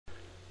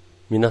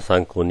皆さ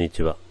んこんに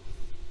ちは。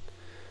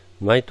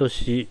毎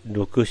年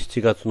6、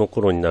7月の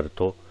頃になる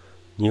と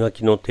庭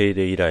木の手入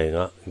れ依頼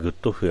がぐっ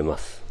と増えま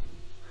す。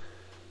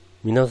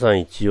皆さ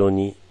ん一様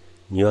に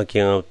庭木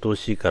がうっとう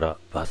しいから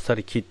バッサ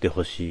リ切って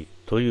ほしい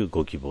という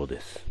ご希望で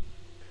す。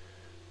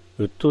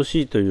うっとう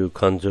しいという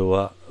感情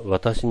は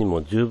私に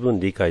も十分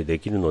理解で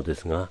きるので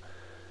すが、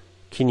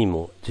木に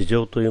も事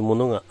情というも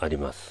のがあり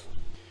ます。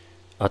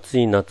暑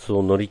い夏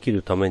を乗り切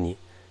るために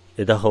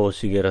枝葉を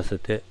茂らせ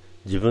て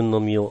自分の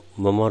身を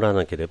守ら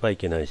なければい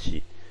けない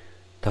し、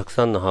たく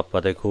さんの葉っ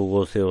ぱで光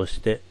合成をし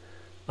て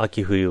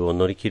秋冬を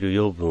乗り切る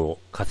養分を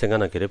稼が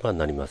なければ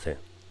なりません。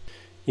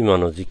今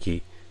の時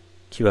期、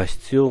木は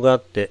必要があ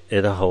って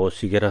枝葉を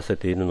茂らせ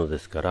ているので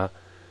すから、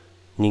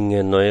人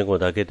間のエゴ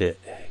だけで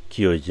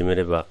木をいじめ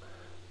れば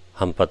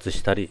反発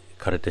したり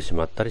枯れてし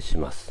まったりし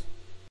ます。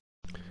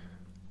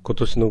今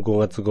年の5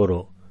月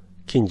頃、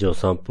近所を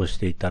散歩し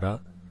ていた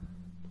ら、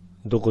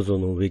どこぞ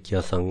の植木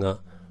屋さんが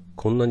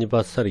こんなに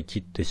バッサリ切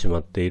ってしま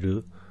ってい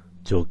る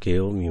情景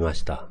を見ま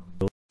した。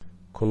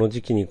この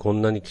時期にこ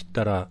んなに切っ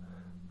たら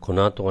こ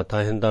の後が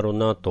大変だろう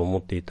なと思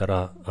っていた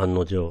ら、案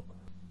の定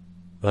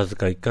わず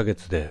か1ヶ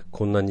月で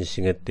こんなに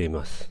茂ってい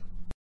ます。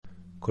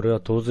これは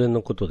当然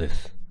のことで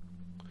す。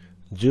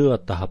10あっ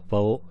た葉っ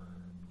ぱを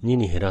2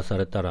に減らさ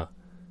れたら、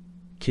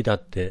木だ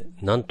って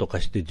何と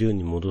かして10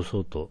に戻そ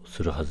うと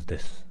するはずで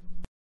す。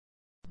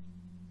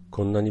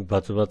こんなに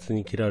バツバツ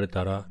に切られ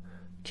たら、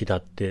木だ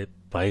って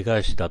倍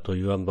返しだと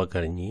言わんば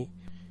かりに、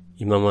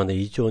今まで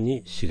以上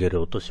に茂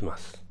ろうとしま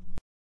す。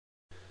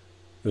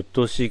うっ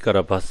とうしいか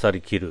らバッサリ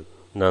切る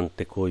なん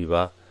て行為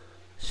は、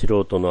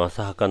素人の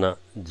浅はかな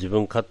自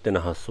分勝手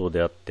な発想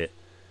であって、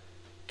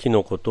木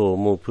のことを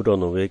思うプロ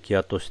の植木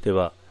屋として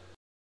は、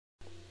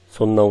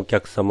そんなお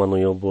客様の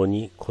要望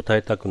に応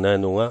えたくない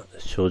のが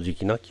正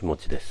直な気持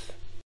ちです。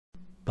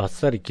バッ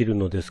サリ切る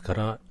のですか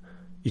ら、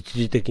一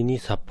時的に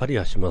さっぱり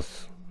はしま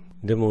す。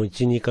でも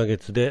1、2ヶ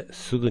月で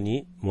すぐ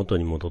に元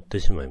に戻って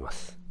しまいま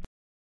す。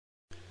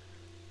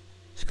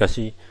しか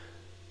し、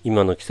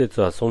今の季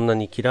節はそんな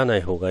に切らな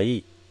い方がい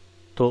い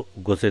と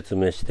ご説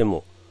明して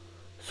も、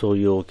そう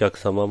いうお客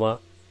様は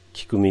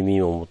聞く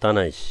耳を持た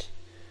ないし、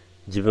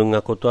自分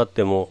が断っ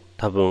ても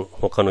多分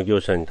他の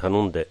業者に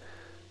頼んで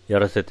や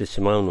らせて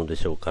しまうので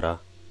しょうから、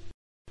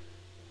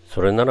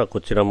それなら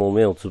こちらも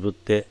目をつぶっ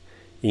て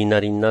言いな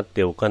りになっ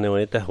てお金を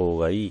得た方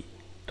がいい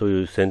と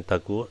いう選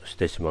択をし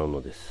てしまう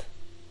のです。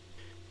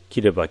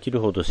切れば切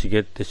るほど茂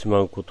ってしま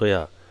うこと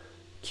や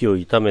木を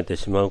傷めて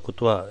しまうこ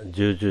とは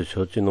重々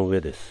承知の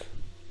上です。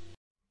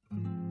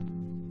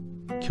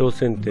強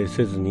剪定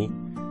せずに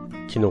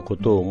木のこ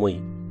とを思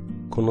い、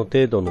この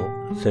程度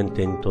の剪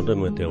定にとど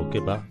めておけ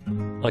ば、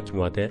秋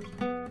まで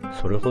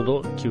それほ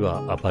ど木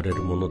は暴れる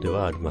もので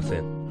はありませ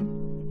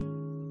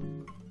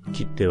ん。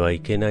切っては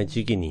いけない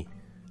時期に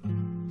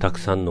たく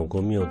さんの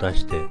ゴミを出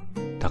して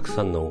たく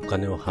さんのお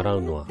金を払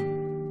うのは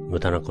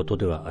無駄なこと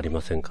ではありま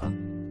せんか。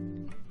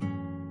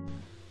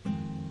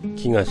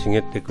木が茂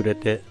ってくれ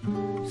て、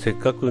せっ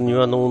かく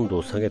庭の温度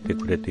を下げて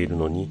くれている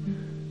のに、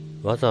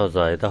わざわ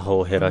ざ枝葉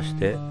を減らし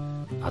て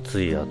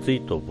暑い暑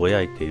いとぼ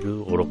やいてい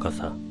る愚か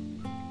さ。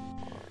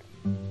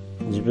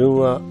自分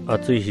は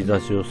暑い日差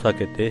しを避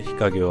けて日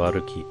陰を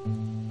歩き、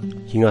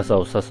日傘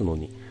を差すの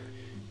に、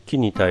木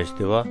に対し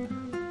ては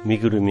身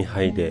ぐるみ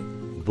剥いで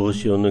帽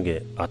子を脱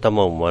げ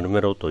頭を丸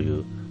めろと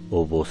いう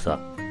横暴さ。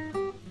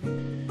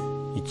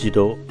一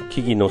度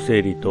木々の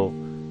整理と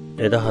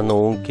枝葉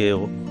の恩恵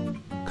を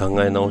考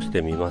え直し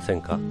てみませ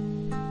んか。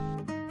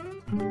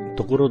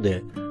ところ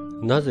で、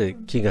なぜ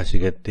木が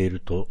茂っている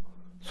と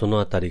そ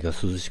のあたりが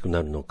涼しく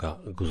なるのか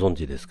ご存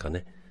知ですか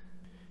ね。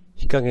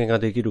日陰が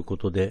できるこ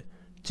とで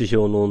地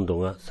表の温度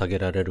が下げ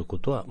られるこ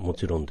とはも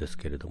ちろんです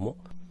けれども、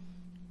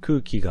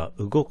空気が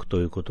動くと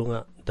いうこと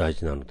が大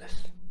事なので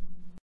す。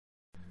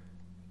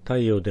太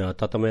陽で温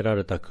めら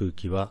れた空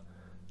気は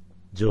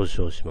上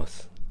昇しま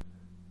す。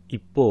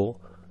一方、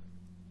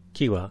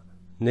木は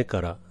根か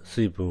ら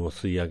水分を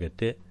吸い上げ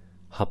て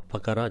葉っぱ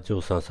から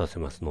蒸散させ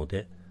ますの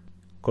で、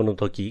この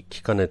時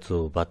気化熱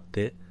を奪っ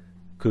て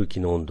空気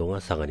の温度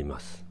が下がりま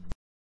す。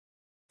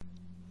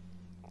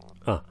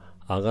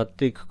上がっ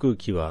ていく空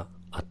気は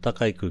あった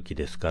かい空気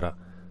ですから、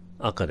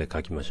赤で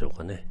書きましょう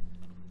かね。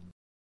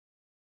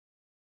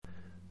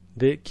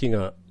で、木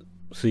が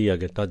吸い上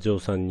げた蒸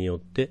散によっ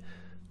て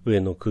上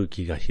の空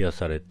気が冷や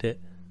されて、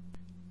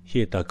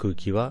冷えた空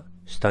気は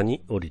下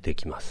に降りて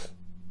きます。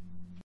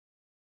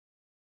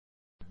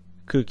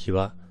空気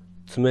は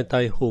冷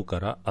たい方か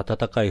ら暖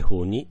かい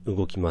方に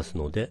動きます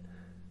ので、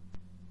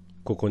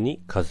ここ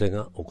に風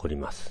が起こり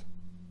ます。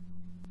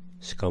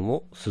しか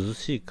も涼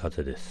しい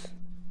風です。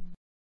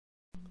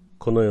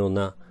このよう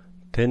な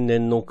天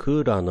然の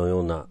クーラーの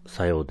ような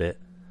作用で、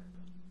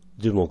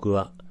樹木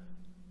は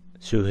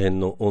周辺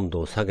の温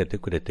度を下げて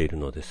くれている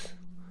のです。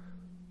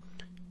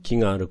木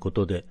があるこ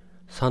とで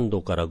3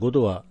度から5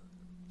度は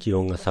気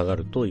温が下が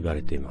ると言わ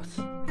れていま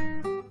す。そ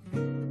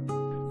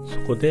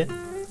こで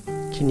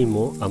木に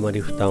もあまり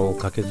負担を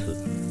かけず、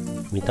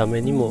見た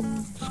目にも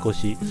少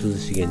し涼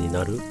しげに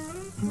なる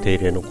手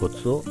入れのコ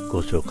ツを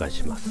ご紹介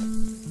します。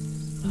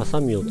ハサ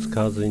ミを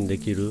使わずにで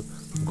きる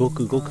ご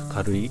くごく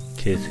軽い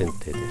軽剪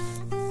定です。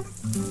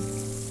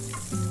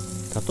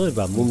例え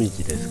ばモミ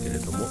ジですけれ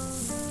ども、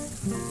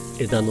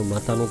枝の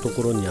股のと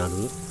ころにある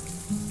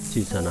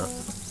小さな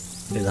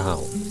枝葉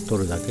を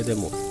取るだけで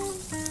も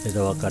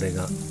枝分かれ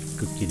が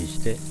くっきり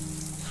してす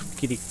っ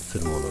きりす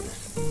るもので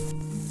す。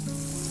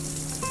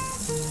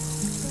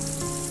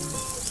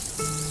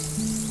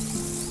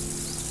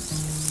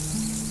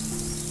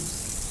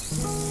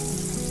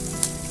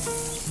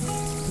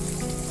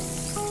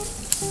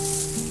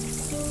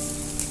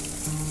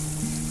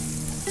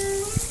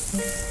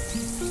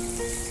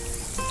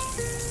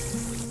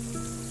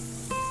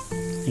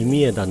忌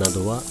み枝な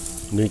どは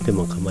抜いて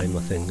も構い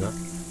ませんが、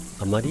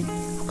あまり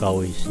深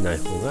追いしない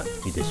方が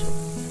いいでしょ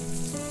う。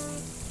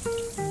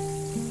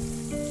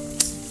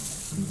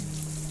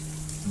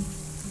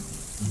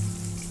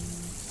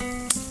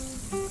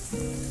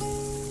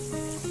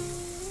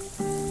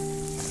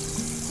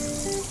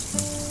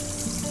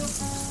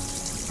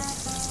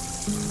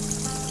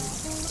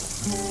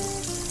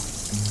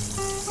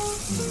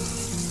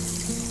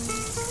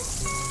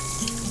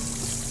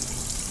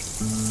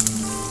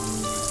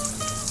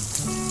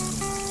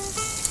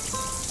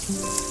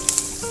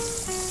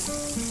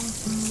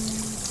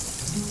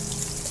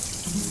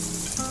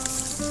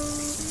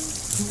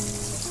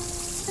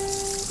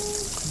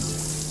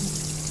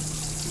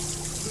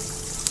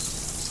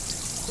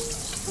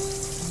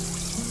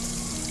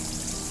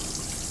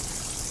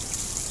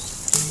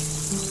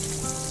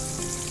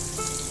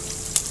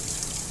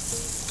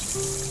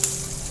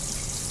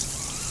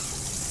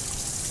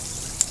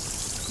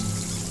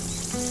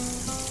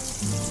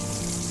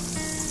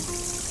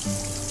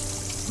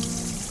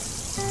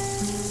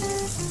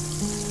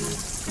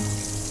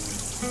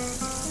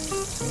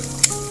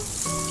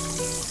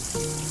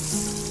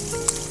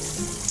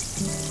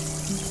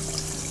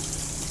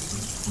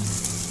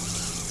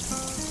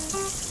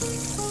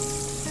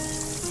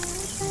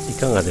い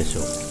かがでしょ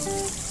う。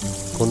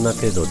こんな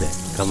程度で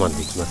我慢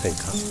できません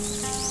か。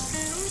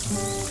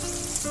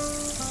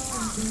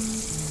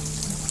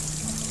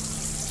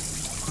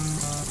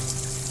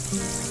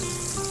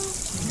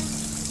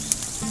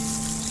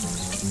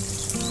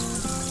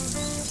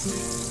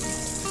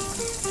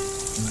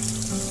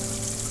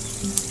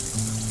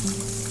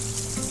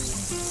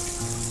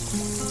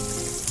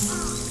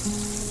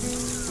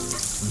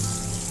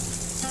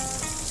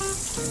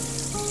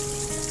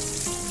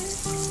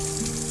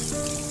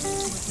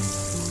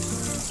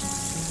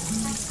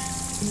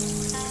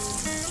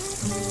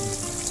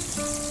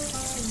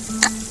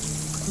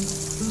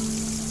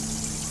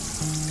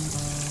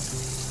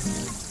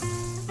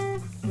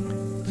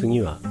次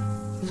は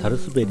サル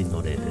スベリ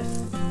の例で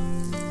す。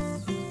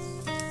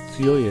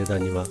強い枝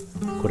には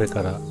これ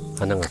から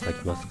花が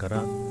咲きますか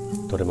ら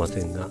取れま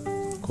せんが、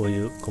こう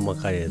いう細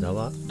かい枝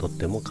は取っ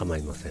ても構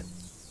いません。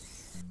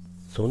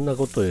そんな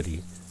ことよ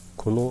り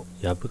この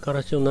ヤブガ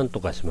ラシを何と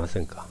かしませ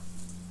んか。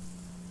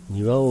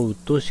庭を鬱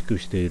陶しく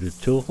している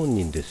張本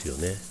人ですよ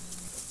ね。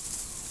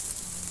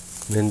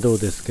面倒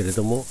ですけれ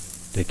ども、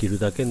できる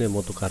だけ根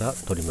元から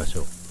取りまし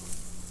ょう。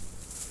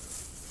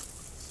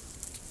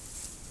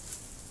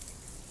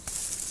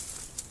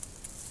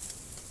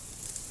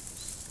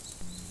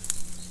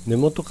根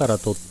元から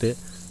取って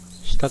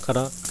下か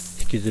ら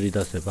引きずり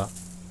出せば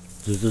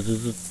ズズズ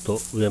ズッ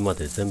と上ま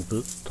で全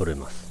部取れ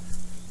ます。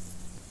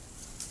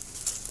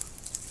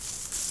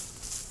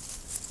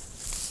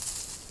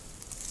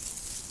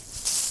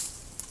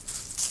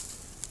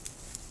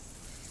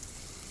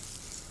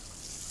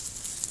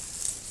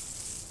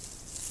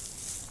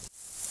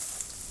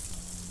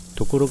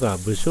ところが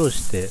武将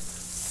して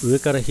上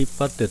から引っ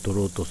張って取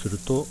ろうとする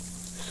と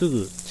す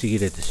ぐちぎ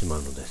れてしま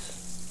うのです。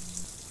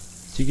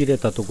ちぎれ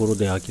たところ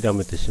で諦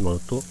めてしまう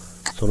と、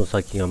その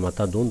先がま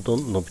たどんど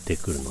ん伸びて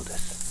くるので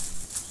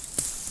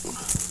す。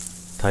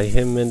大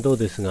変面倒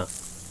ですが、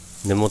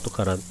根元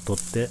から取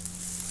って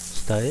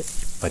下へ引っ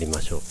張り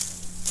ましょう。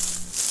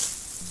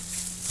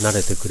慣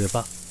れてくれ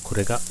ばこ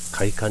れが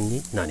快感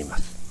になりま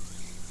す。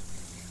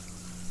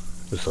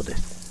嘘で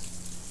す。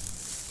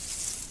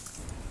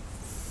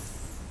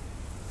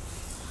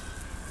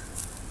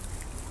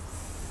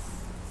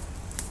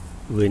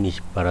上に引っ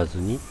張らず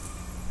に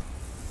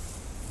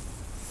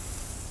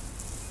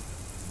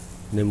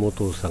根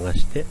元を探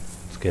して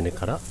付け根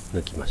から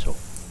抜きましょ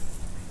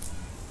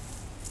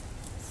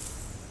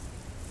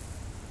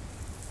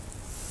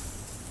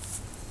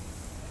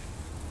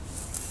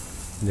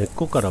う。根っ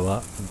こから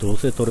はどう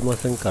せ取れま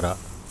せんから、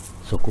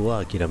そこ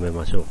は諦め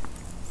ましょう。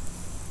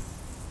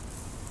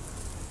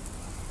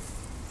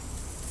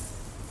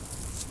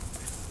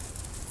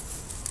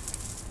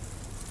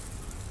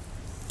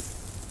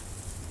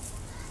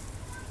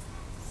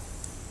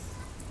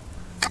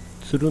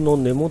つるの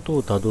根元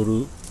をたど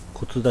る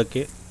コツだ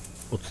け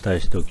お伝え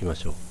しておきま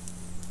しょう。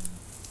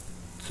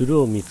つ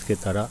るを見つけ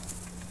たら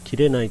切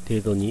れない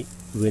程度に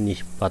上に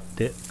引っ張っ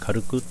て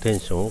軽くテン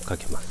ションをか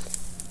けます。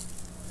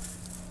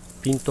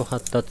ピンと張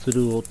ったつ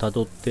るをた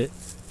どって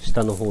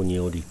下の方に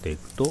降りてい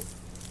くと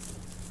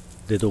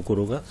出どこ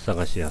ろが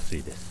探しやす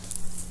いです。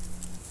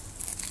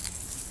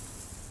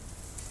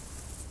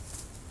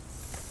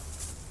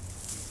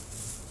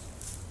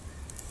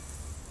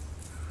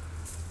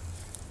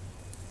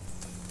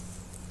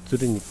つ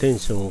るにテン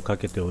ションをか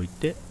けておい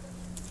て、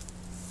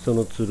そ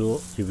のつる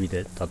を指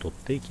でたどっ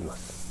ていきま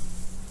す。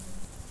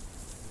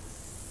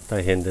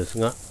大変です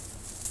が、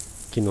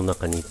木の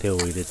中に手を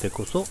入れて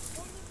こそ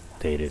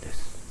手入れで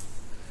す。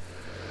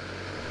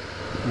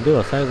で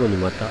は最後に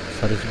また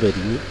サルスベリ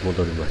に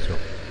戻りましょう。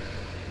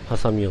ハ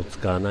サミを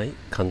使わない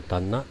簡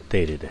単な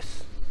手入れで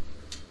す。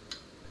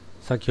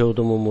先ほ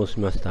ども申し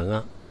ました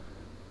が、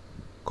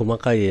細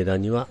かい枝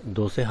には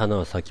どうせ花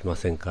は咲きま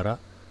せんから、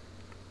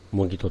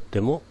もぎ取っ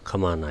ても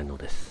構わないの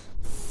です。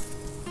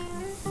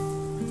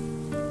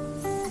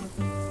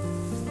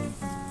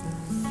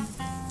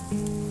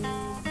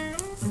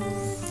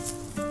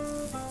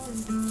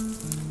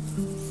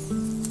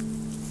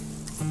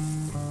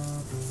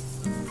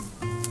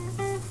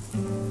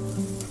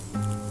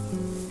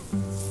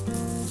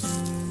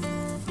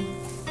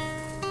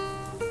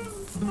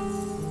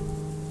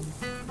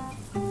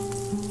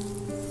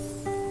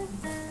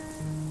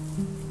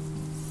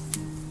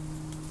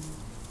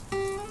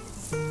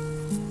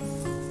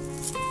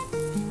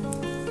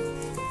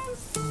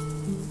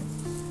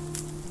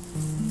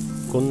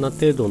こんな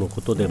程度のこ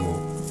とでも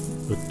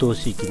鬱陶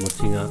しい気持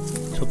ちが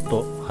ちょっ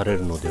と晴れ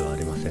るのではあ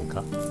りません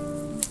か。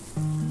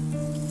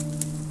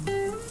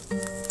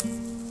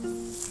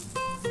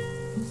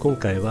今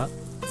回は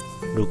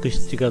6、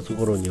7月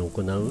頃に行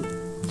う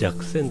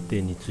弱剪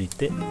定につい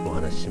てお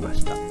話ししま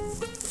した。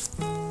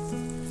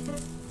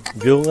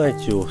病害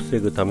虫を防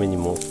ぐために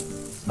も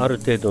ある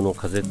程度の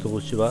風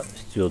通しは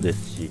必要で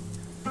すし、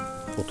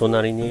お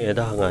隣に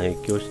枝葉が影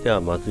響して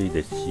はまずい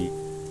ですし、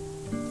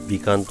美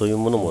観という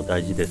ものも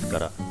大事ですか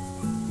ら、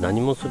何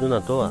もする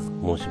なとは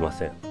申しま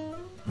せん。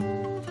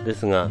で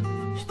すが、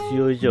必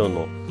要以上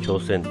の強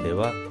剪定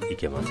はい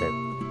けませ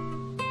ん。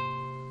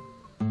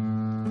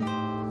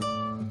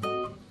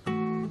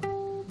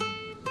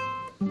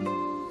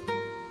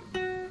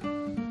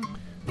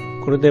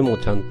これでも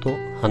ちゃんと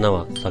花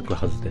は咲く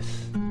はずで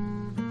す。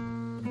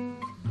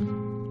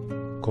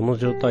この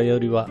状態よ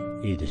りは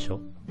いいでしょう。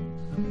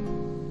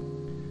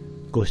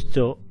ご視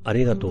聴あ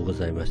りがとうご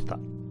ざいました。